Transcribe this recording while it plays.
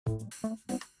There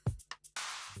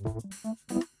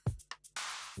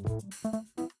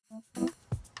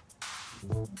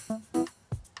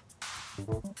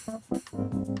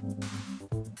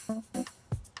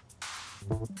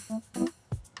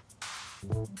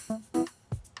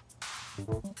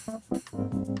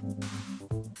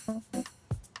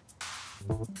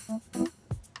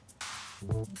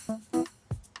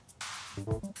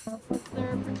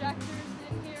are projectors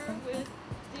in here with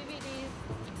DVDs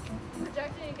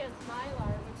projecting against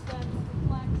mylar, which then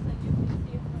reflects and you can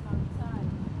see it from outside.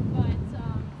 But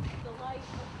the light,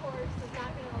 of course, is not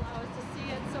going to allow us to see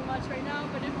it so much right now.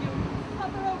 But if you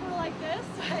hover over like this,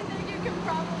 I think you can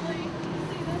probably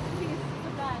see this piece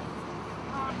the best.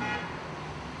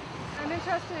 I'm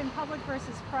interested in public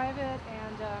versus private,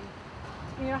 and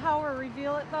you know, how we're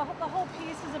revealing. The whole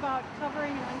piece is about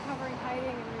covering and uncovering,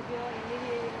 hiding and revealing and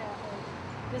mediating a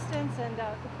distance. And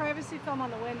the privacy film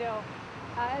on the window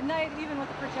at night, even with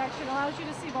the projection, allows you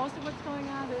to see most of what's going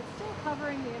on, but it's still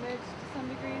covering the image to some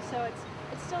degree. So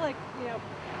it's still like, you know,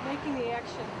 making the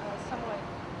action somewhat.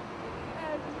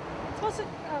 It's supposed to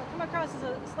come across as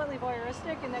a slightly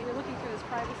voyeuristic in that you're looking through this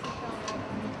privacy film.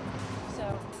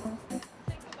 So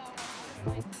think about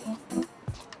what it might be.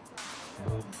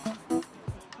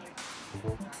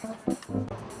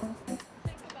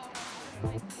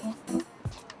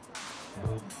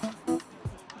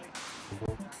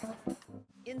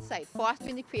 Insight,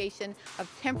 fostering the creation of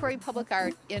temporary public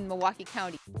art in Milwaukee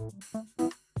County.